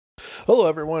Hello,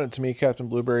 everyone. It's me, Captain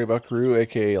Blueberry Buckaroo,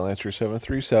 aka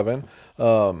Lancer737.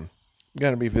 I'm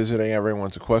going to be visiting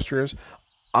everyone's Equesters.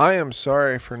 I am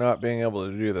sorry for not being able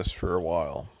to do this for a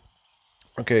while.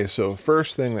 Okay, so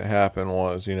first thing that happened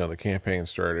was, the campaign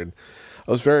started.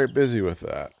 I was very busy with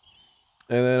that.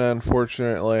 And then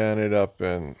unfortunately, I ended up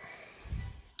in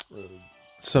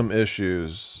some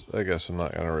issues I guess I'm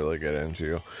not going to really get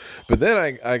into. But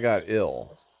then I got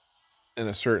ill in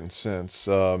a certain sense.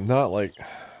 Not like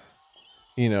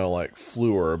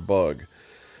flu or a bug.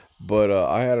 But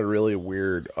I had a really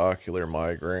weird ocular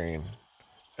migraine,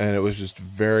 and it was just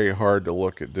very hard to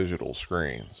look at digital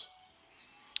screens.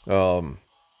 Um,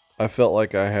 I felt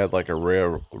like I had like a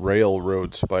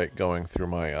railroad spike going through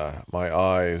my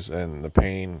eyes, and the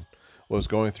pain was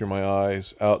going through my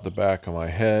eyes, out the back of my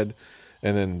head,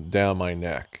 and then down my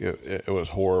neck. It was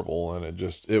horrible, and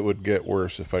it would get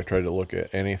worse if I tried to look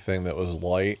at anything that was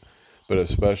light, but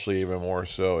especially even more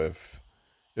so if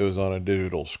it was on a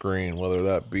digital screen, whether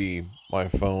that be my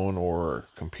phone or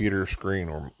computer screen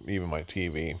or even my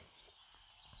TV.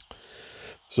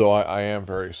 So I am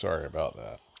very sorry about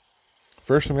that.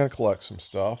 First, I'm going to collect some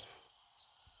stuff.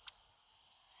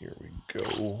 Here we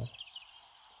go.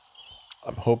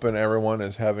 I'm hoping everyone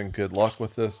is having good luck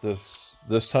with this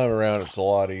time around. It's a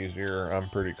lot easier. I'm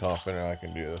pretty confident I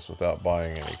can do this without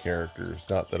buying any characters.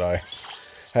 Not that I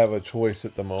have a choice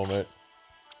at the moment.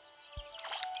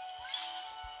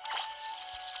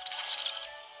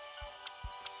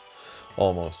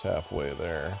 Almost halfway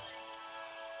there.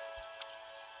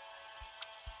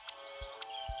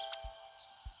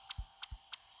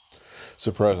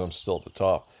 Surprised I'm still at the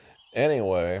top.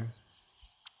 Anyway,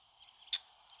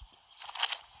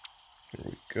 here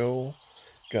we go.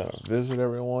 Gonna visit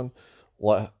everyone.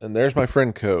 And there's my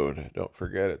friend code. Don't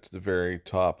forget, it's the very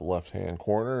top left-hand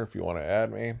corner if you want to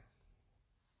add me.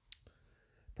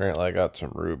 Apparently, I got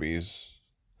some rubies.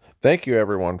 Thank you,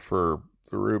 everyone, for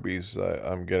the rubies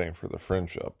I'm getting for the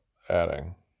friendship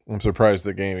adding. I'm surprised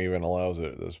the game even allows it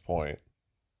at this point.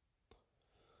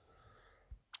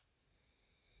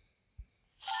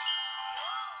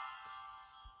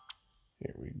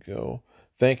 Here we go.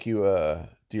 Thank you,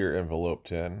 dear Envelope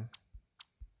 10.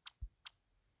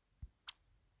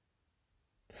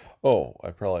 Oh,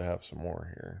 I probably have some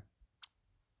more here.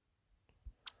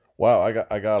 Wow, I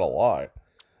got a lot.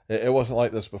 It wasn't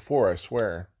like this before, I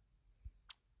swear.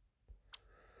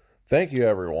 Thank you,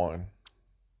 everyone.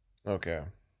 Okay.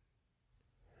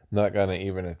 Not gonna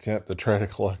even attempt to try to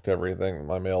collect everything.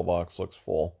 My mailbox looks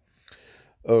full.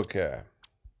 Okay.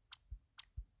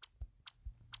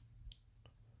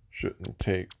 Shouldn't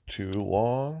take too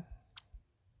long.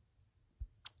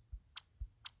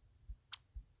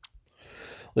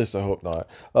 At least I hope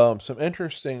not. Some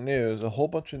interesting news. A whole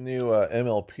bunch of new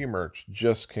MLP merch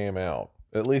just came out.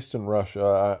 At least in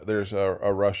Russia. There's a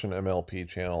Russian MLP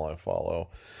channel I follow.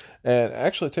 And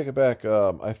actually, take it back.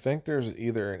 I think there's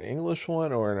either an English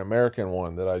one or an American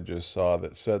one that I just saw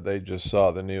that said they just saw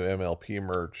the new MLP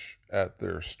merch at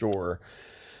their store.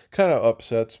 Kind of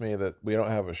upsets me that we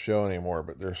don't have a show anymore,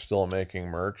 but they're still making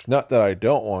merch. Not that I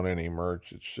don't want any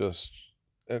merch. It's just,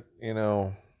 it's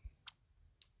a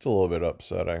little bit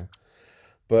upsetting.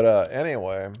 But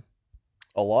anyway,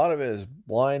 a lot of it is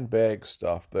blind bag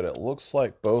stuff, but it looks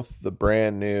like both the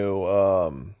brand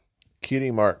new Cutie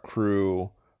Mark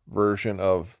Crew version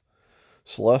of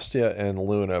Celestia and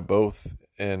Luna, both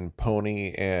in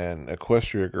Pony and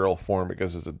Equestria Girl form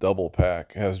because it's a double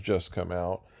pack, has just come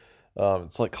out.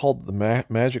 It's like called the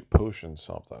Magic Potion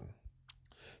something.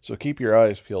 So keep your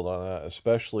eyes peeled on that,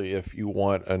 especially if you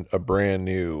want a brand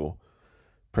new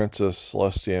Princess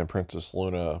Celestia and Princess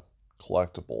Luna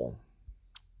collectible.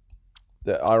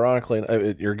 That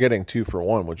ironically, you're getting 2 for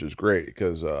 1, which is great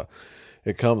because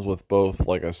it comes with both,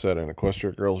 like I said, an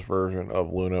Equestria Girls version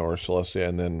of Luna or Celestia,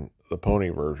 and then the Pony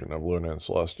version of Luna and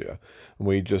Celestia.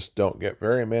 We just don't get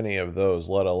very many of those,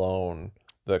 let alone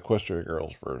the Equestria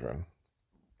Girls version,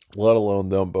 let alone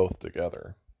them both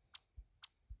together.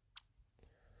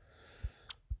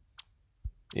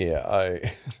 Yeah,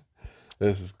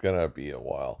 this is gonna be a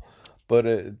while, but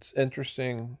it's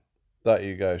interesting that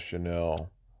you guys should know.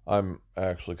 I'm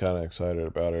actually kind of excited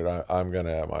about it. I'm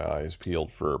gonna have my eyes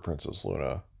peeled for a Princess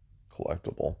Luna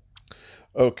collectible.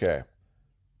 Okay,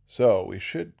 so we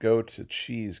should go to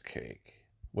Cheesecake,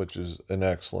 which is an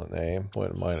excellent name.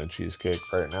 Wouldn't mind a cheesecake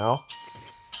right now.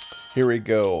 Here we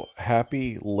go.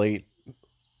 Happy late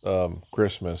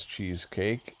Christmas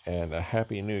cheesecake and a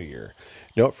Happy New Year.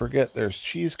 Don't forget there's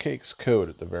Cheesecake's code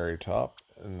at the very top,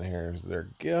 and here's their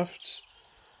gift.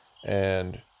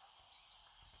 And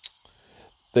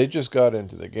they just got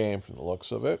into the game from the looks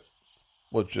of it,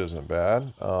 which isn't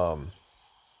bad.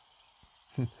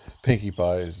 Pinkie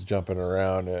Pie is jumping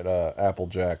around at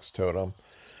Applejack's totem.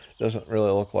 Doesn't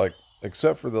really look like,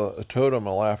 except for the totem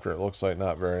of laughter, it looks like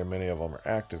not very many of them are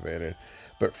activated.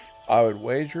 But I would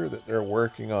wager that they're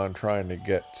working on trying to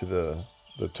get to the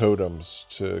totems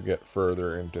to get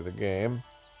further into the game.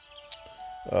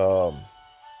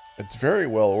 It's very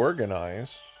well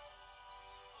organized.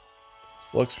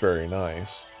 Looks very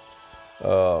nice.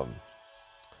 Um,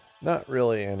 Not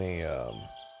really any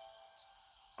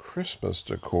Christmas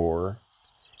decor,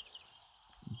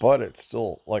 but it's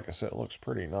still, like I said, it looks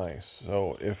pretty nice.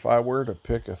 So if I were to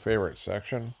pick a favorite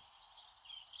section,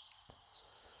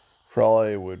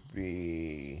 probably would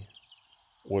be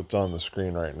what's on the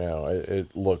screen right now.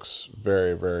 It looks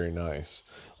very, very nice.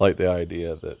 Like the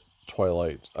idea that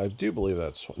Twilight, I do believe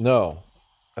that's, no,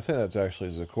 I think that's actually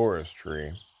Zecора's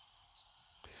tree.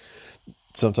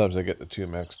 Sometimes I get the two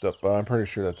mixed up, but I'm pretty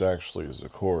sure that's actually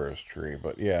Zecора's tree.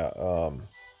 But yeah,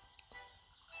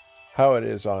 how it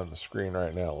is on the screen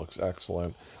right now looks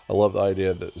excellent. I love the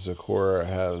idea that Zecora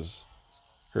has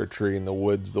her tree in the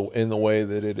woods in the way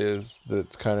that it is,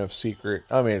 that's kind of secret.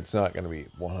 I mean, it's not going to be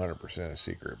 100% a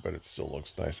secret, but it still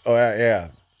looks nice. Oh yeah,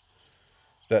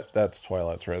 yeah. That's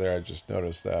Twilight's right there. I just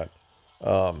noticed that.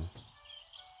 And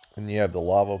you have the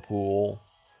lava pool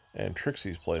and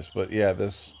Trixie's place. But yeah,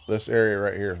 this area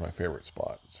right here is my favorite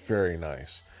spot. It's very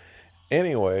nice.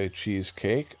 Anyway,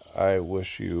 Cheesecake, I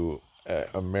wish you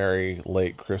a merry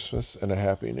late Christmas and a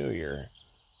happy New Year.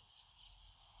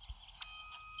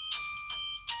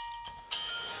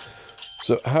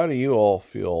 So, how do you all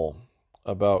feel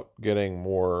about getting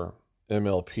more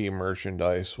MLP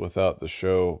merchandise without the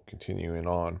show continuing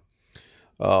on?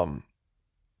 Um,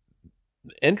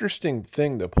 Interesting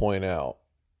thing to point out.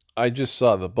 I just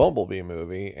saw the Bumblebee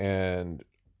movie, and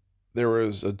there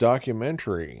was a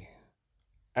documentary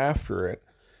after it.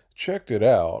 Checked it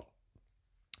out,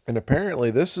 and apparently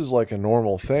this is like a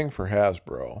normal thing for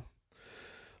Hasbro.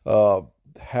 Uh,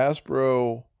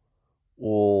 Hasbro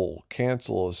will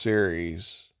cancel a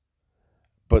series,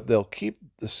 but they'll keep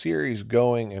the series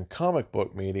going in comic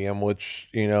book medium, which,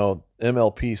 you know,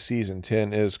 MLP Season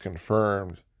 10 is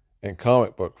confirmed in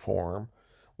comic book form,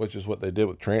 which is what they did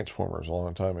with Transformers a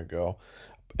long time ago.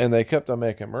 And they kept on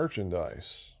making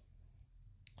merchandise.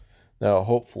 Now,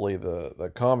 hopefully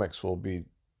the comics will be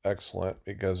excellent,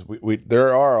 because we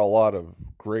there are a lot of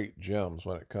great gems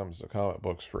when it comes to comic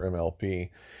books for MLP.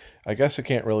 I guess I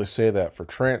can't really say that for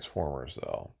Transformers,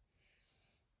 though.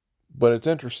 But it's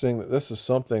interesting that this is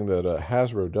something that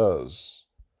Hasbro does,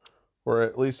 or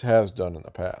at least has done in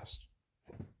the past.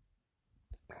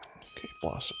 Cake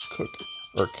Blossom cookie.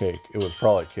 Or cake. It was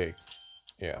probably cake.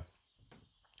 Yeah.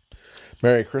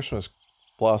 Merry Christmas,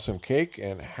 Blossom Cake,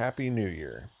 and Happy New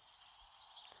Year.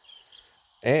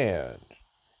 And,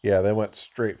 yeah, they went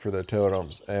straight for the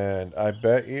totems. And I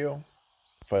bet you,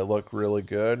 if I look really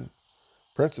good,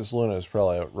 Princess Luna is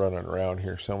probably running around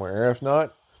here somewhere. If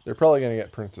not, they're probably going to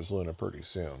get Princess Luna pretty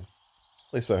soon.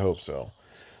 At least I hope so.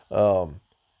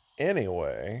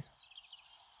 Anyway,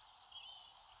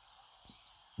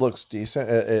 looks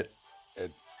decent.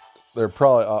 They're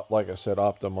probably, like I said,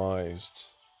 optimized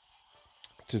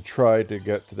to try to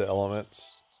get to the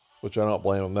elements, which I don't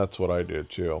blame them. That's what I did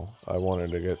too. I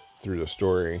wanted to get through the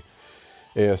story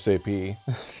ASAP.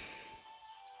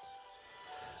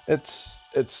 It's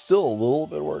still a little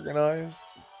bit organized.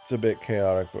 It's a bit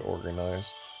chaotic, but organized.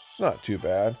 It's not too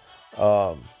bad.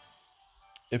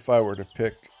 If I were to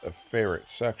pick a favorite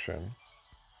section,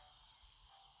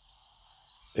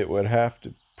 it would have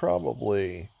to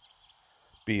probably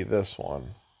be this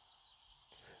one.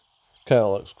 Kind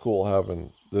of looks cool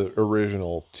having the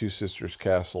original Two Sisters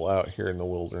Castle out here in the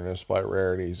wilderness by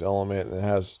Rarity's Element, and it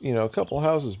has, you know, a couple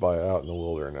houses by it out in the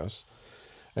wilderness.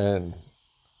 And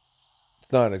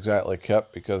it's not exactly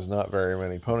kept because not very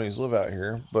many ponies live out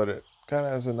here, but it kind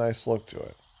of has a nice look to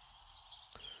it.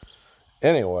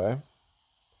 Anyway,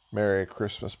 Merry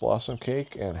Christmas, Blossom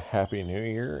Cake, and Happy New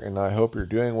Year, and I hope you're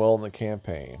doing well in the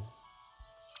campaign.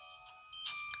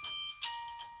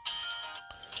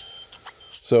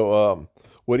 So,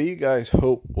 what do you guys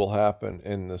hope will happen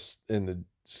in the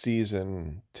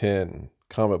season 10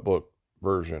 comic book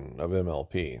version of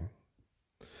MLP?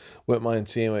 Wouldn't mind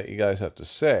seeing what you guys have to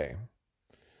say.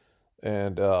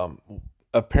 And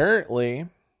apparently,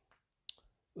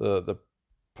 the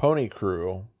Pony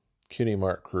Crew, Cutie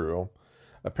Mark Crew,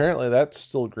 apparently that's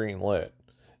still green lit.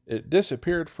 It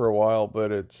disappeared for a while,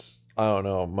 but it's, I don't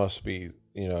know, it must be,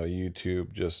 you know,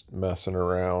 YouTube just messing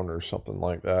around or something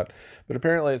like that. But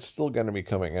apparently it's still going to be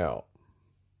coming out.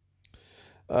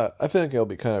 I think it'll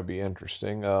be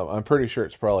interesting. I'm pretty sure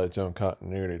it's probably its own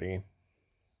continuity.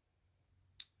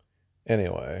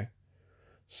 Anyway,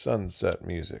 Sunset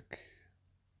Music.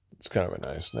 It's kind of a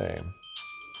nice name.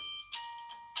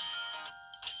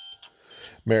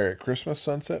 Merry Christmas,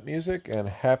 Sunset Music, and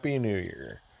Happy New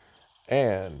Year.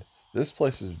 And this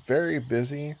place is very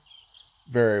busy,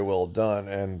 very well done,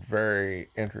 and very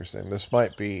interesting. This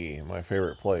might be my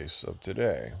favorite place of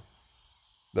today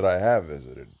that I have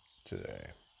visited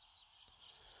today.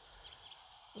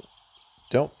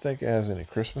 Don't think it has any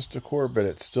Christmas decor, but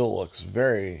it still looks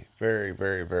very, very,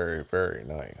 very, very, very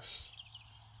nice.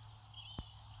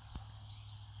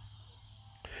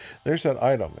 There's that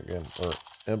item again, or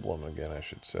emblem again, I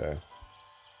should say.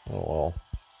 Oh well.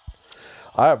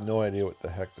 I have no idea what the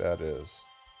heck that is.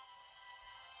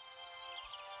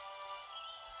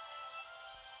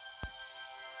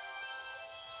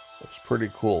 Looks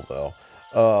pretty cool though.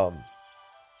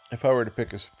 If I were to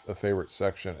pick a favorite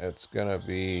section, it's gonna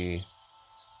be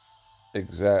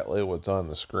exactly what's on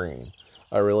the screen.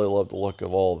 I really love the look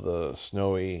of all the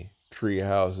snowy tree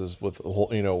houses with a whole,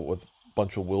 with a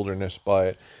bunch of wilderness by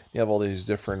it. You have all these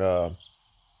different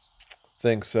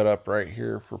things set up right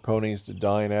here for ponies to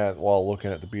dine at while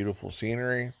looking at the beautiful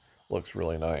scenery. Looks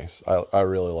really nice. I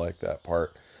really like that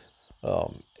part.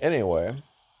 Anyway,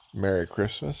 Merry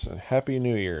Christmas and Happy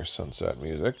New Year, Sunset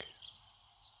Music.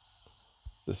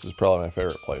 This is probably my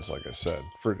favorite place, like I said,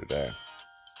 for today.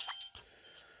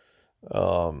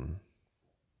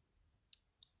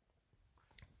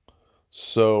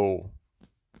 So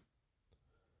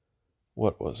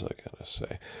what was I gonna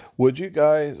say? What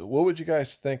would you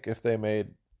guys think if they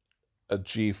made a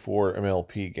G4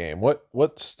 MLP game?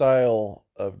 What style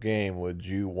of game would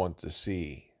you want to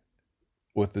see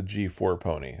with the G4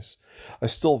 ponies? I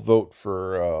still vote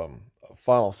for a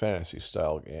Final Fantasy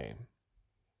style game.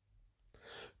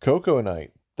 Coco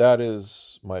Knight, that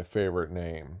is my favorite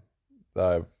name that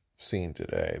I've seen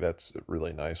today. That's a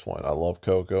really nice one. I love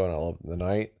Coco and I love the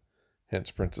Knight, hence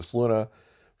Princess Luna.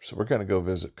 So we're going to go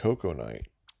visit Coco Knight.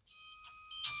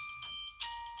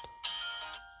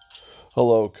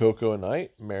 Hello, Coco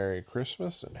Knight. Merry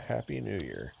Christmas and Happy New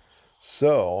Year.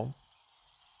 So,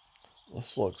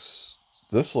 this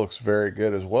looks very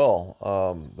good as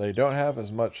well. They don't have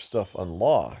as much stuff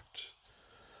unlocked,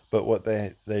 but what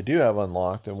they do have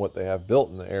unlocked and what they have built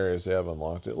in the areas they have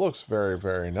unlocked, it looks very,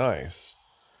 very nice.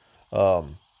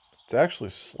 It's actually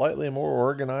slightly more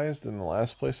organized than the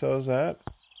last place I was at,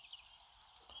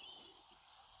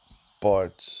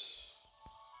 but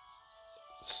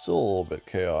still a little bit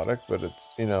chaotic, but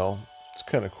it's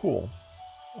kind of cool.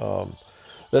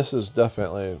 This is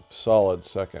definitely a solid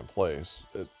second place.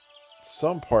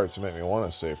 Some parts make me want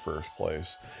to say first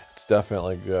place. It's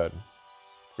definitely good.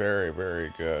 Very,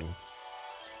 very good.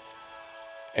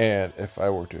 And if I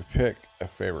were to pick a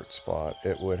favorite spot,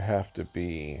 it would have to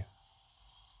be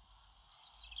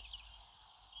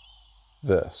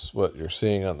this, what you're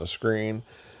seeing on the screen.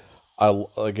 I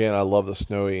love the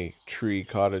snowy tree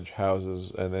cottage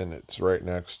houses, and then it's right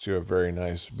next to a very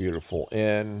nice, beautiful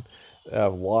inn. They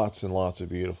have lots and lots of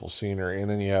beautiful scenery, and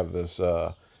then you have this,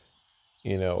 a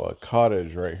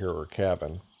cottage right here, or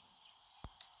cabin,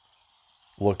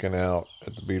 looking out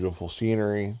at the beautiful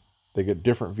scenery. They get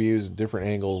different views and different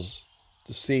angles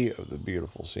to see of the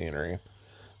beautiful scenery.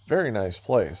 Very nice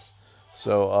place.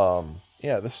 So,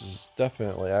 yeah, this is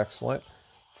definitely excellent.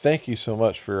 Thank you so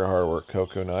much for your hard work,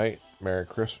 Coco Knight. Merry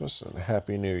Christmas and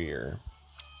Happy New Year.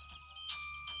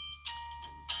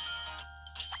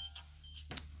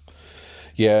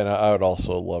 Yeah, and I would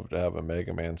also love to have a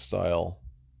Mega Man style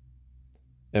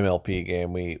MLP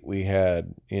game. We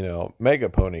had, Mega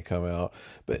Pony come out,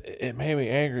 but it made me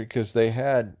angry because they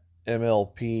had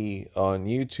MLP on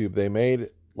YouTube. They made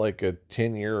like a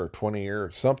 10-year or 20-year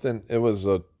or something. It was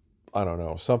I don't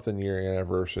know, something year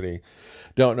anniversary.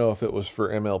 Don't know if it was for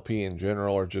MLP in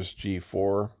general or just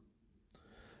G4.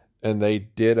 And they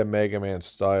did a Mega Man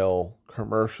style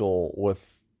commercial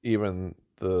with even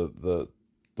the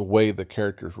way the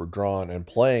characters were drawn, and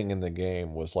playing in the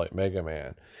game was like Mega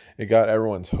Man. It got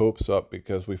everyone's hopes up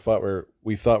because we thought we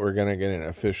were gonna get an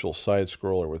official side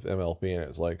scroller with MLP, and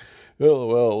it's like, oh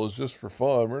well, it was just for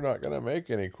fun. We're not gonna make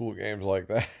any cool games like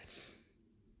that.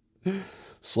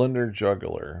 Slender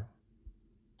Juggler.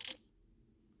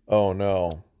 Oh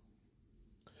no.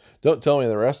 Don't tell me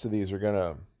the rest of these are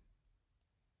gonna.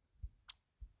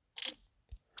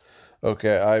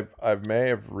 Okay, I may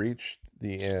have reached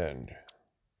the end.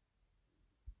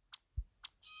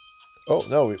 Oh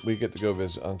no, we get to go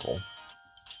visit Uncle.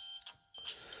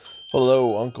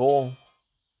 Hello, Uncle.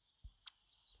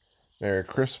 Merry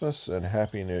Christmas and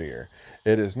Happy New Year.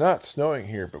 It is not snowing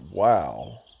here, but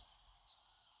wow.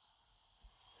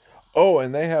 Oh,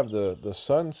 and they have the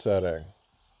sun setting.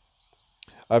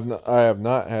 I have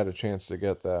not had a chance to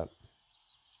get that.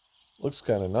 Looks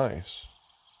kind of nice.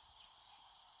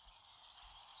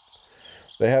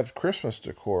 They have Christmas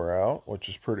decor out, which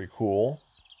is pretty cool.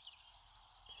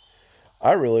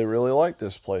 I really, really like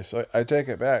this place. I take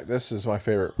it back. This is my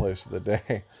favorite place of the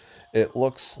day. It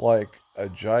looks like a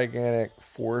gigantic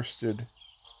forested,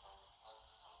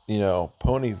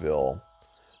 Ponyville,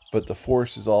 but the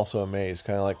forest is also a maze,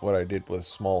 kind of like what I did with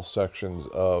small sections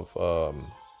of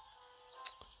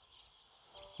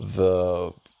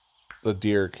the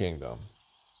Deer Kingdom.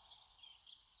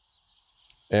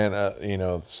 And,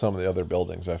 some of the other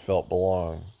buildings I felt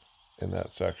belong in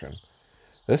that section.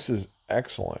 This is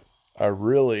excellent. I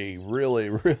really, really,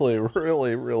 really,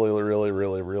 really, really, really,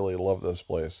 really, really love this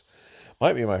place.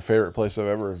 Might be my favorite place I've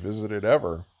ever visited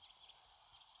ever.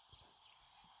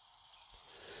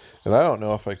 And I don't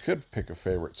know if I could pick a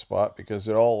favorite spot because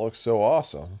it all looks so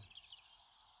awesome.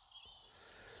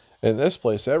 In this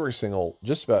place,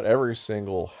 just about every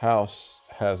single house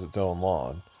has its own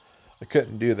lawn. I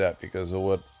couldn't do that because of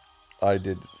what I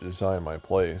did to design my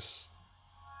place.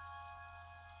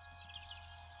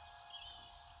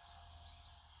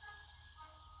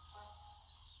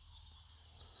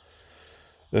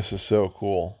 This is so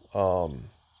cool.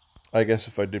 I guess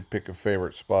if I did pick a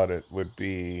favorite spot, it would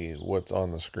be what's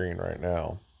on the screen right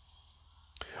now.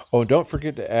 Oh, and don't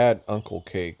forget to add Uncle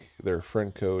Cake. Their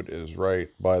friend code is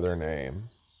right by their name.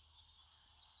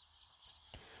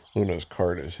 Luna's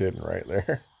card is hidden right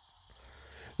there.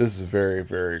 This is a very,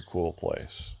 very cool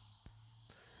place.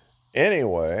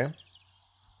 Anyway,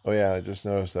 oh yeah, I just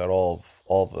noticed that all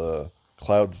the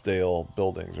Cloudsdale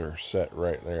buildings are set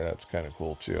right there. That's kind of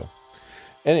cool too.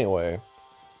 Anyway,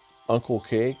 Uncle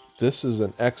Cake, this is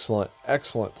an excellent,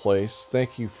 excellent place.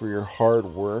 Thank you for your hard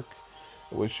work.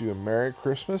 I wish you a Merry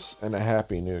Christmas and a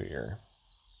Happy New Year.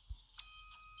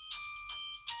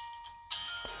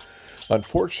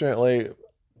 Unfortunately,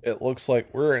 it looks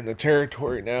like we're in the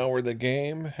territory now where the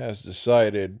game has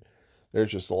decided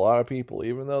there's just a lot of people,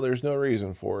 even though there's no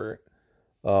reason for it.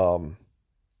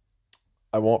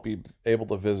 I won't be able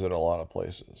to visit a lot of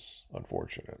places,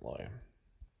 unfortunately.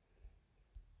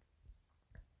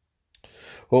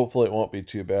 Hopefully it won't be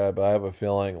too bad, but I have a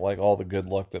feeling, like all the good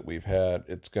luck that we've had,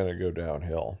 it's going to go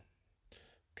downhill.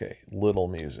 Okay, little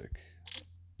music.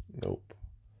 Nope.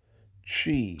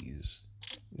 Cheese.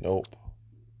 Nope.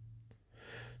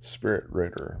 Spirit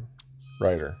Rider.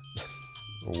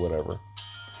 Whatever.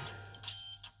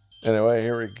 Anyway,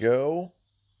 here we go.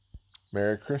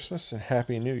 Merry Christmas and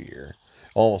Happy New Year.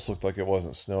 Almost looked like it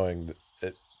wasn't snowing.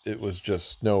 It was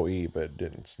just snowy, but it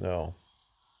didn't snow.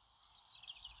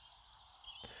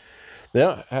 They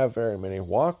don't have very many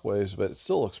walkways, but it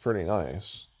still looks pretty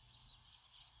nice.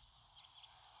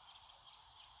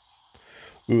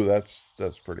 Ooh, that's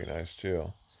pretty nice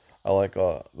too. I like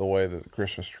the way that the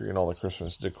Christmas tree and all the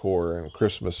Christmas decor and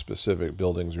Christmas specific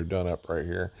buildings are done up right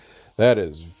here. That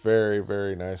is very,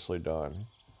 very nicely done.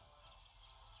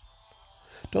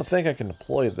 Don't think I can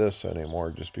deploy this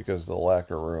anymore just because of the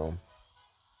lack of room.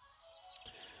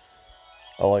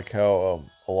 I like how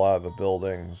a lot of the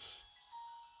buildings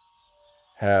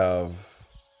have,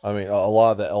 a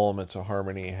lot of the elements of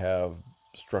Harmony have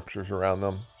structures around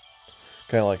them.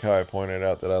 Kind of like how I pointed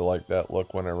out that I like that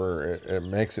look whenever it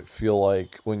makes it feel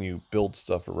like when you build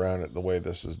stuff around it the way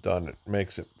this is done, it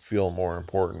makes it feel more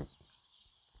important.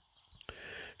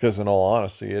 Because in all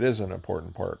honesty, it is an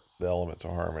important part, the elements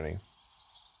of Harmony.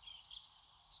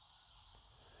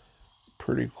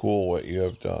 Pretty cool what you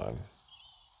have done.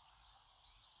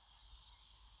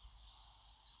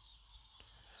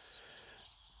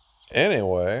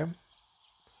 Anyway,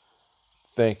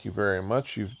 thank you very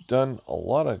much. You've done a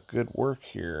lot of good work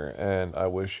here, and I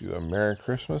wish you a Merry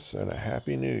Christmas and a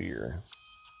Happy New Year.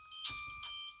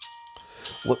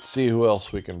 Let's see who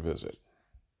else we can visit.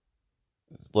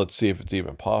 Let's see if it's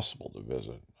even possible to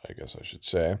visit, I guess I should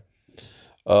say.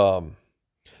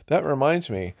 That reminds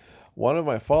me, one of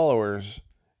my followers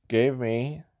gave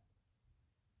me,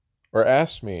 or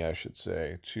asked me, I should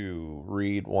say, to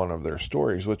read one of their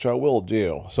stories, which I will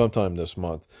do sometime this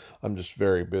month. I'm just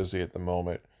very busy at the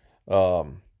moment. I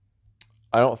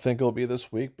don't think it'll be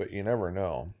this week, but you never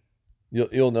know.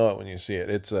 You'll know it when you see it.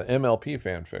 It's a MLP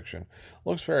fan fiction.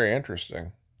 Looks very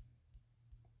interesting.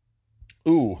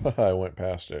 Ooh, I went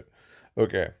past it.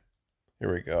 Okay,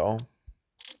 here we go.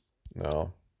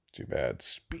 No, too bad.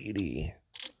 Speedy.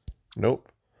 Nope.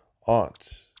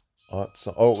 Aunt.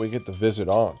 Oh, we get to visit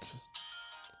Aunt.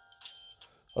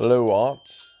 Hello,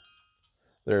 Aunt.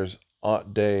 There's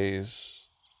Aunt Day's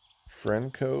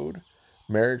friend code.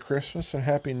 Merry Christmas and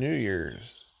Happy New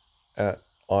Year's at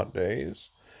Aunt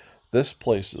Day's. This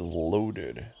place is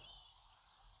loaded.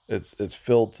 it's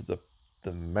filled to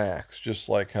the max, just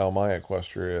like how my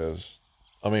Equestria is.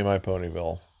 I mean, my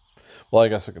Ponyville. Well, I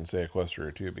guess I can say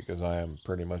Equestria too, because I am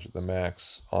pretty much at the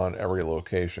max on every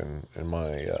location in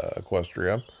my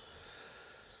Equestria.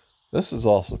 This is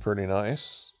also pretty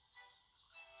nice.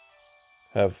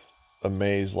 Have a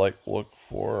maze-like look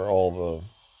for all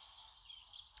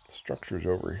the structures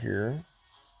over here.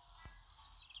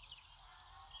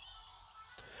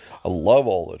 I love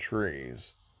all the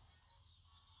trees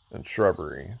and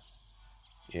shrubbery.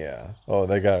 Yeah. Oh,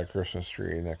 they got a Christmas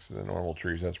tree next to the normal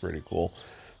trees. That's pretty cool.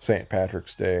 St.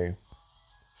 Patrick's Day.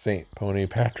 St. Pony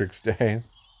Patrick's Day.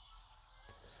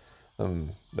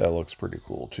 That looks pretty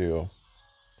cool too.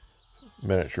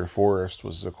 Miniature forest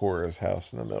was Zecora's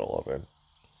house in the middle of it.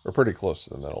 Or pretty close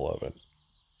to the middle of it.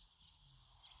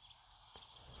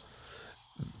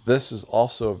 This is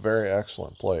also a very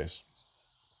excellent place.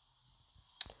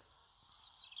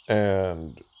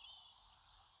 And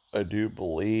I do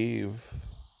believe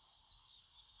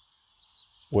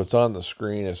what's on the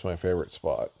screen is my favorite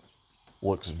spot.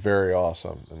 Looks very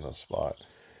awesome in this spot.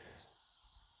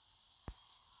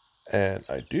 And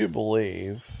I do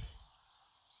believe,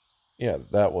 yeah,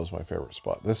 that was my favorite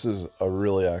spot. This is a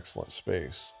really excellent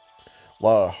space. A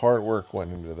lot of hard work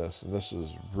went into this, and this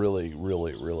is really,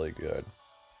 really, really good.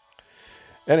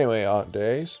 Anyway, Aunt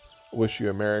Days, wish you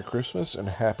a Merry Christmas and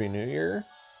Happy New Year.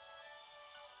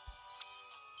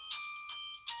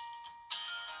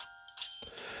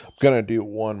 I'm going to do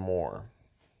one more.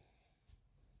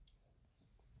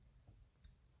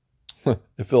 If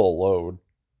it'll load.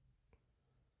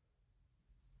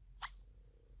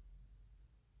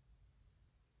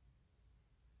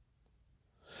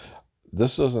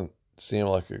 This doesn't seem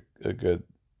like a good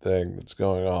thing that's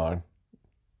going on.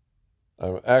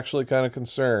 I'm actually kind of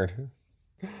concerned.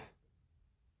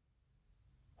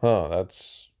 Huh,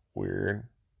 that's weird.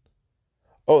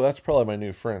 Oh, that's probably my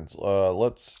new friends.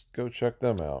 Let's go check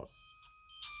them out.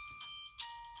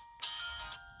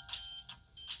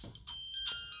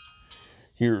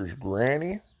 Here's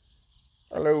Granny.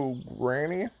 Hello,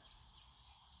 Granny.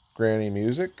 Granny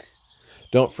Music.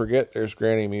 Don't forget, there's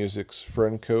Granny Music's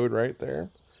friend code right there.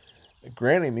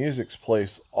 Granny Music's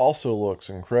place also looks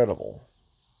incredible.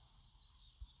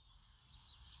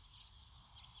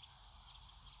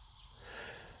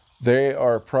 They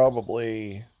are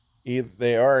probably,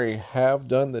 they already have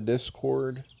done the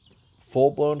Discord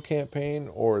full-blown campaign,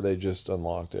 or they just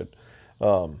unlocked it.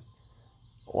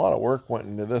 A lot of work went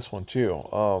into this one too.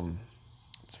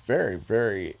 It's very,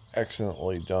 very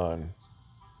excellently done.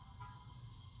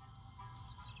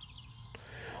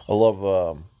 I love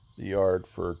the yard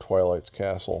for Twilight's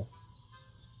Castle.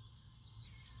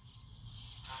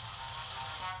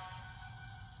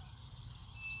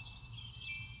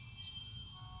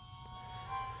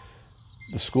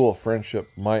 The School of Friendship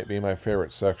might be my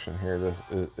favorite section here.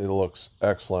 It looks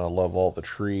excellent. I love all the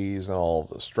trees and all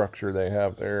the structure they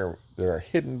have there. They're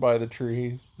hidden by the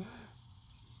trees.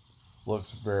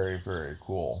 Looks very, very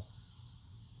cool.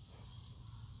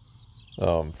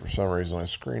 For some reason my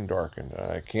screen darkened.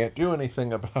 I can't do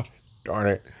anything about it. Darn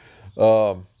it.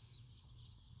 Well,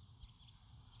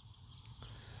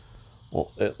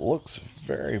 it looks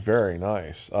very, very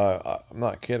nice. I'm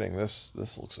not kidding. This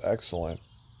looks excellent.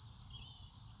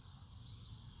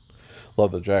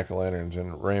 Love the jack-o'-lanterns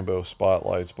and rainbow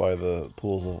spotlights by the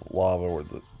pools of lava where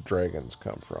the dragons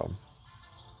come from.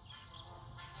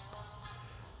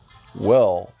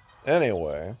 Well,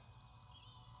 anyway,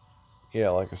 yeah,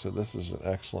 like I said, this is an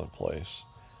excellent place.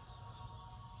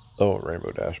 Oh,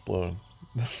 Rainbow Dash Balloon.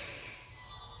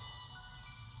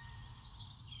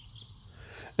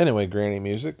 Anyway, Granny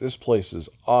Music, this place is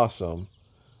awesome.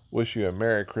 Wish you a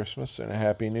Merry Christmas and a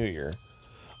Happy New Year.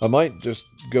 I might just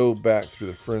go back through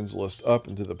the friends list up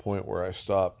into the point where I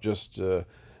stopped, just to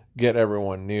get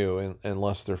everyone new,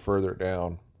 unless they're further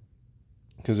down,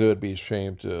 because it would be a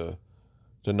shame to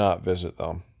not visit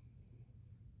them.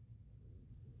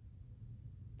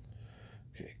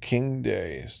 Okay, King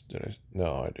Days.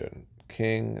 No, I didn't.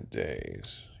 King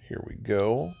Days. Here we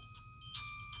go.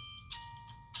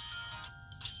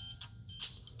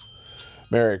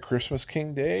 Merry Christmas,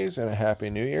 King Days, and a Happy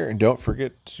New Year. And don't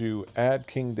forget to add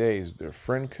King Days. Their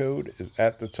friend code is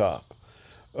at the top.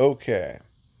 Okay.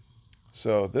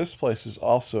 So this place is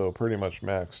also pretty much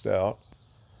maxed out.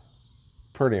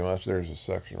 Pretty much. There's a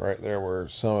section right there where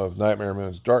some of Nightmare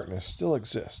Moon's darkness still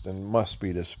exists and must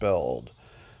be dispelled.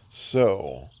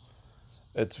 So,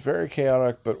 it's very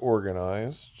chaotic but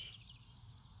organized.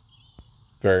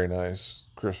 Very nice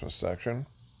Christmas section.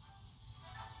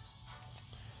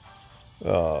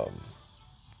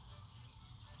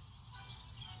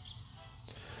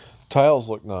 Tiles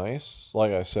look nice.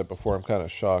 Like I said before, I'm kind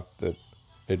of shocked that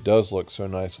it does look so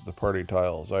nice with the party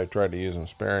tiles. I tried to use them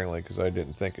sparingly because I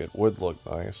didn't think it would look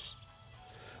nice.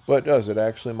 But it does. It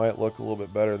actually might look a little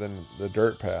bit better than the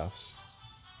dirt paths.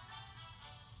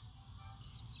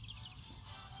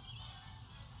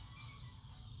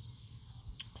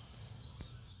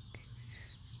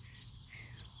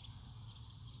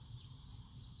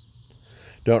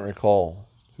 Don't recall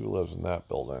who lives in that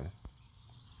building.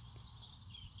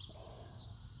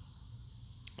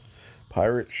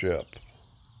 Pirate ship.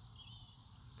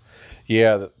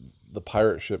 Yeah, the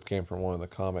pirate ship came from one of the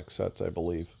comic sets, I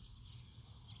believe.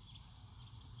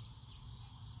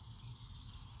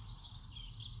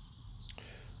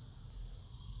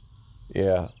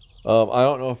 Yeah. I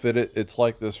don't know if it's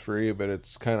like this for you, but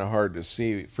it's kind of hard to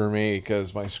see for me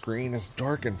because my screen is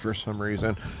darkened for some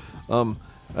reason.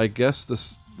 I guess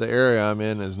the area I'm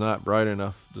in is not bright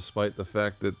enough, despite the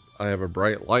fact that I have a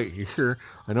bright light here.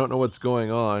 I don't know what's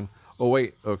going on. Oh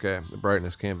wait, okay, the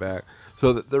brightness came back.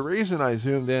 So the reason I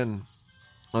zoomed in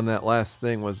on that last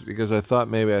thing was because I thought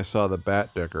maybe I saw the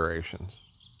bat decorations.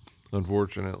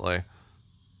 Unfortunately.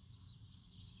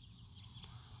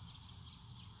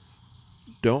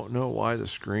 Don't know why the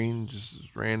screen just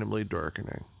is randomly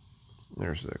darkening.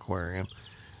 There's the aquarium.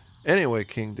 Anyway,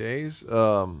 King Days.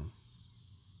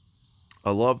 I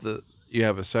love that you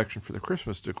have a section for the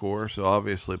Christmas decor. So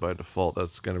obviously by default,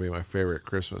 that's going to be my favorite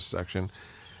Christmas section.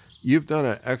 You've done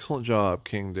an excellent job,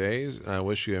 King Days. And I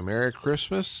wish you a Merry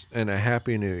Christmas and a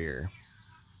Happy New Year.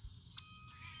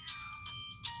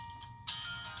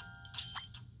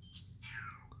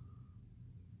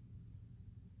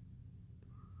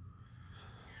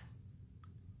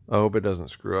 I hope it doesn't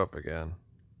screw up again.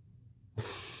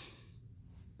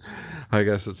 I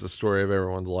guess it's the story of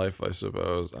everyone's life, I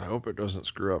suppose. I hope it doesn't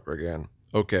screw up again.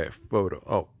 Okay, photo.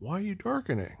 Oh, why are you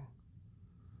darkening?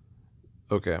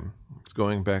 Okay, it's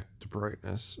going back to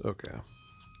brightness. Okay.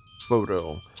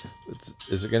 Photo.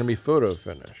 Is it going to be photo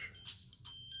finish?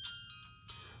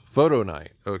 Photo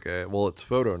night. Okay, well, it's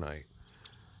photo night.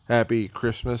 Happy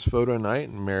Christmas photo night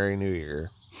and Merry New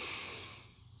Year.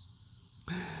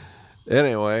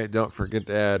 Anyway, don't forget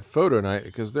to add photo night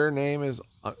because their name is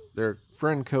their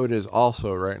friend code is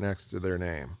also right next to their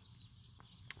name.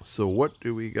 So what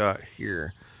do we got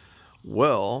here?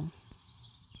 Well,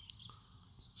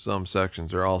 some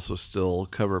sections are also still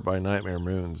covered by Nightmare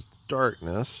Moon's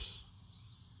darkness.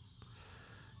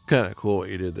 Kind of cool what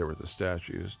you did there with the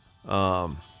statues.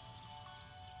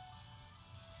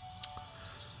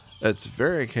 It's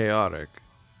very chaotic.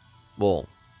 Well,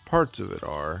 parts of it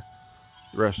are.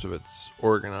 The rest of it's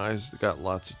organized. Got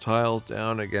lots of tiles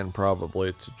down. Again,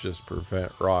 probably to just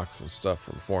prevent rocks and stuff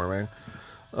from forming.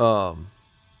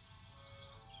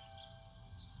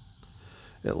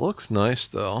 It looks nice,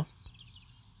 though.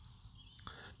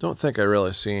 Don't think I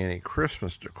really see any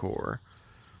Christmas decor.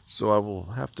 So I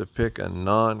will have to pick a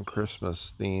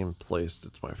non-Christmas themed place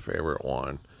that's my favorite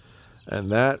one. And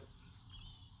that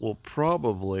will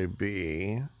probably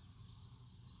be...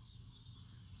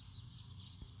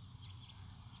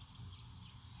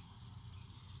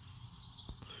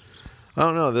 I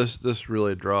don't know, this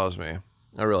really draws me.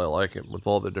 I really like it with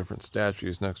all the different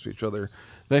statues next to each other.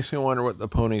 Makes me wonder what the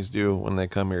ponies do when they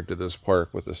come here to this park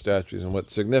with the statues and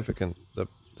what significance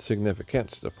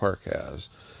the park has.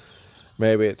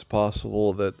 Maybe it's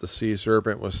possible that the sea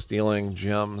serpent was stealing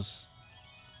gems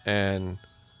and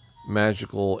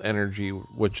magical energy,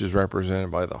 which is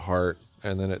represented by the heart,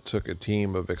 and then it took a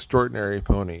team of extraordinary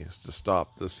ponies to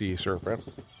stop the sea serpent.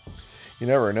 You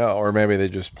never know. Or maybe they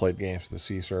just played games with the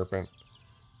sea serpent.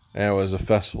 And it was a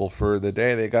festival for the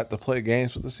day they got to play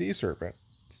games with the sea serpent.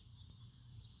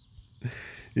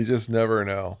 You just never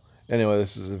know. Anyway,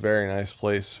 this is a very nice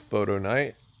place, photo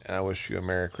night. And I wish you a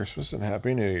Merry Christmas and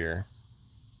Happy New Year.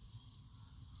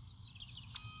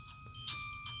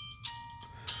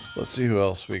 Let's see who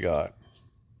else we got.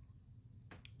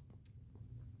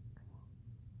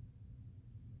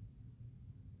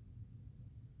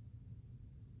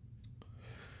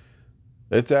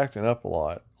 It's acting up a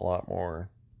lot more.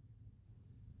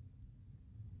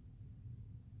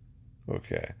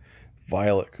 Okay.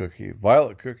 Violet Cookie.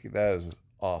 Violet Cookie, that is an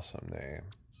awesome name.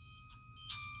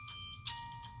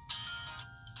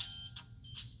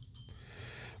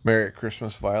 Merry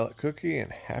Christmas, Violet Cookie,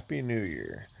 and Happy New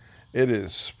Year. It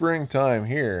is springtime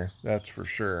here, that's for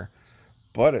sure.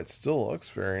 But it still looks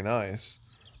very nice.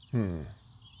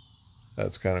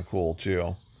 That's kind of cool,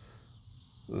 too.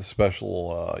 The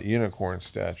special unicorn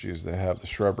statues that have the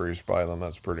shrubberies by them,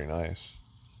 that's pretty nice.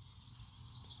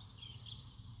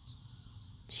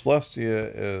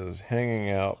 Celestia is hanging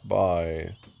out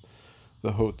by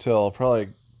the hotel, probably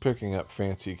picking up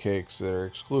fancy cakes that are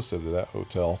exclusive to that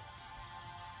hotel.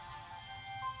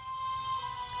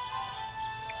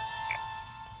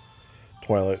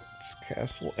 Twilight's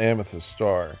Castle, Amethyst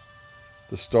Star,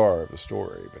 the star of the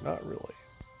story, but not really.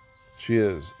 She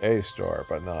is a star,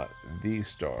 but not the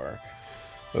star.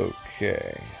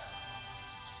 Okay.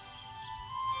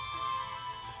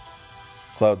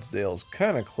 Cloudsdale's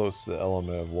kind of close to the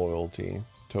element of loyalty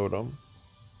totem.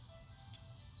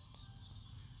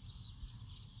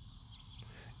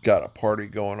 Got a party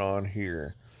going on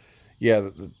here. Yeah,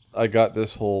 I got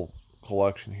this whole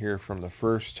collection here from the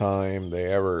second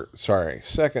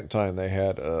time they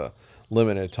had a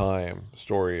limited time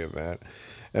story event.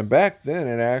 And back then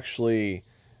it actually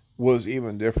was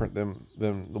even different than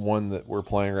the one that we're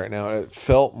playing right now. It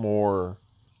felt more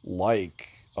like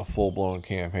a full-blown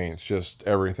campaign. It's just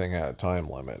everything had a time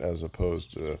limit as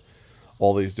opposed to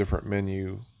all these different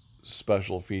menu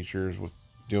special features with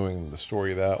doing the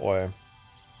story that way.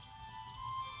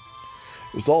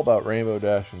 It was all about Rainbow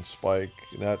Dash and Spike,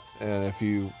 and if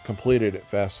you completed it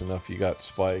fast enough, you got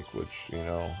Spike, which, you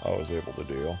know, I was able to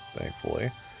do,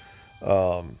 thankfully.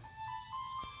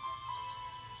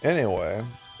 Anyway,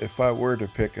 if I were to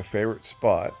pick a favorite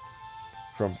spot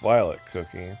from Violet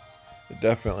Cookie, it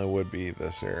definitely would be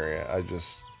this area.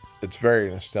 It's very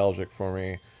nostalgic for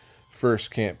me.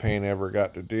 First campaign I ever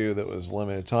got to do that was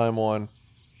limited time one.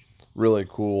 Really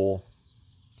cool.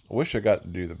 I wish I got to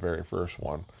do the very first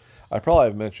one. I probably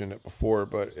have mentioned it before,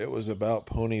 but it was about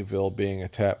Ponyville being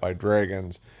attacked by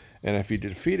dragons. And if you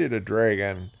defeated a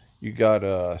dragon, you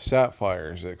got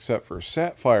sapphires, except for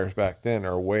sapphires back then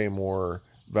are way more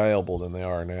valuable than they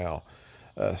are now.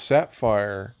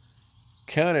 Sapphire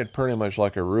counted pretty much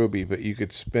like a ruby, but you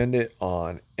could spend it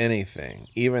on anything,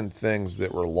 even things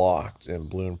that were locked in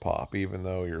Balloon Pop, even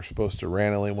though you're supposed to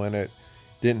randomly win it.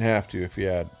 Didn't have to if you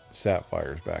had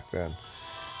sapphires back then.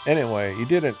 Anyway, you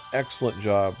did an excellent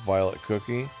job, Violet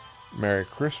Cookie. Merry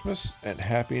Christmas and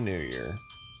Happy New Year.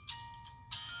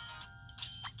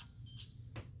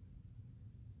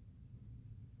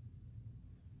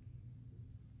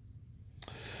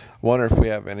 Wonder if we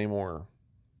have any more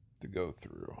to go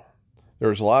through. There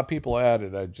was a lot of people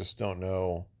added. I just don't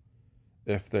know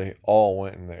if they all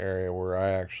went in the area where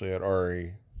I actually had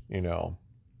already, you know,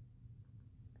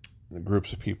 the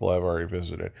groups of people I've already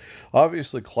visited.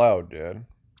 Obviously, Cloud did.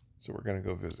 So we're going to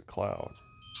go visit Cloud.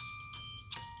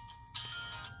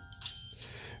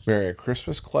 Merry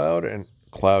Christmas, Cloud, and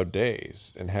Cloud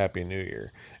Days, and Happy New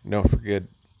Year. And don't forget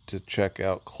to check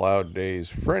out Cloud Days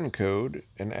friend code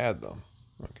and add them.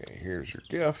 Okay, here's your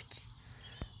gift.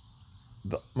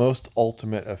 The most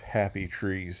ultimate of happy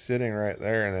trees sitting right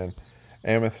there, and then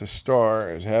Amethyst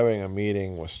Star is having a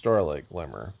meeting with Starlight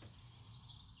Glimmer.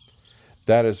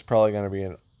 That is probably going to be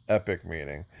an epic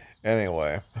meeting.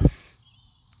 Anyway,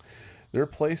 their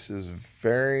place is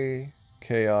very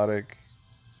chaotic.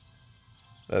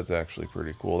 That's actually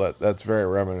pretty cool. That's very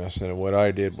reminiscent of what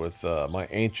I did with my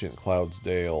ancient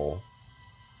Cloudsdale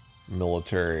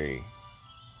military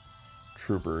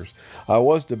troopers. I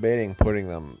was debating putting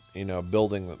them, you know,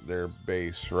 building their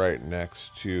base right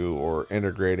next to or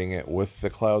integrating it with the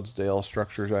Cloudsdale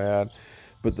structures I had.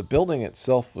 But the building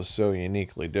itself was so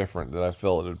uniquely different that I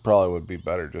felt it probably would be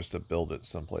better just to build it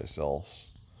someplace else.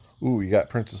 Ooh, you got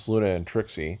Princess Luna and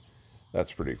Trixie.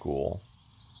 That's pretty cool.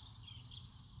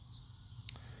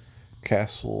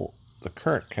 Castle, the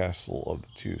current castle of the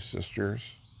two sisters.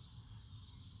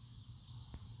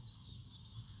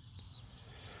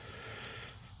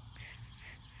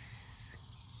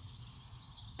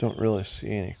 Don't really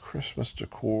see any Christmas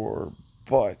decor,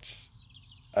 but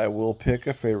I will pick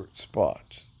a favorite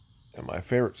spot. And my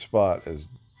favorite spot is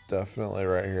definitely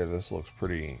right here. This looks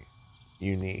pretty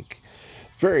unique.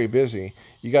 Very busy.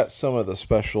 You got some of the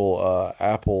special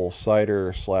apple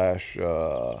cider slash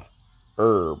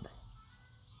herb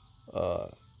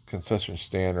concession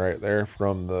stand right there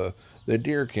from the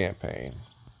deer campaign.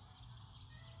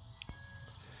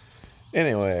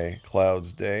 Anyway,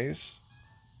 Clouds Days,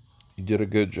 you did a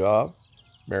good job.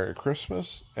 Merry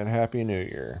Christmas and Happy New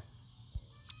Year.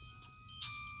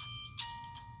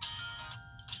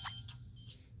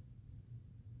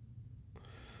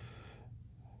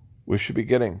 We should be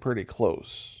getting pretty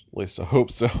close. At least I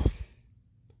hope so.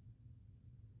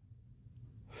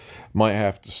 Might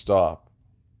have to stop.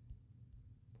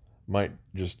 Might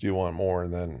just do one more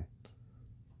and then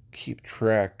keep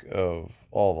track of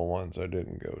all the ones I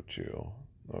didn't go to.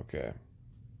 Okay.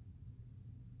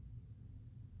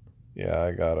 Yeah,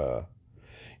 I gotta...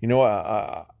 You know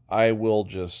what? I will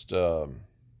just... I'm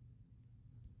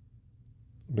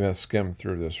gonna skim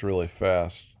through this really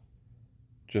fast,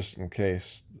 just in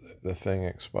case the thing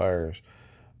expires.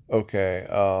 Okay.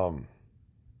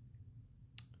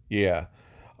 Yeah.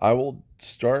 I will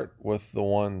start with the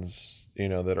ones,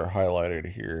 that are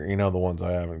highlighted here. The ones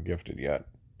I haven't gifted yet.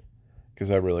 Because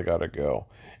I really got to go.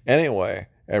 Anyway,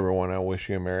 everyone, I wish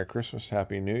you a Merry Christmas,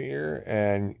 Happy New Year,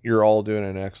 and you're all doing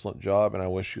an excellent job, and I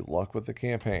wish you luck with the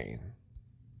campaign.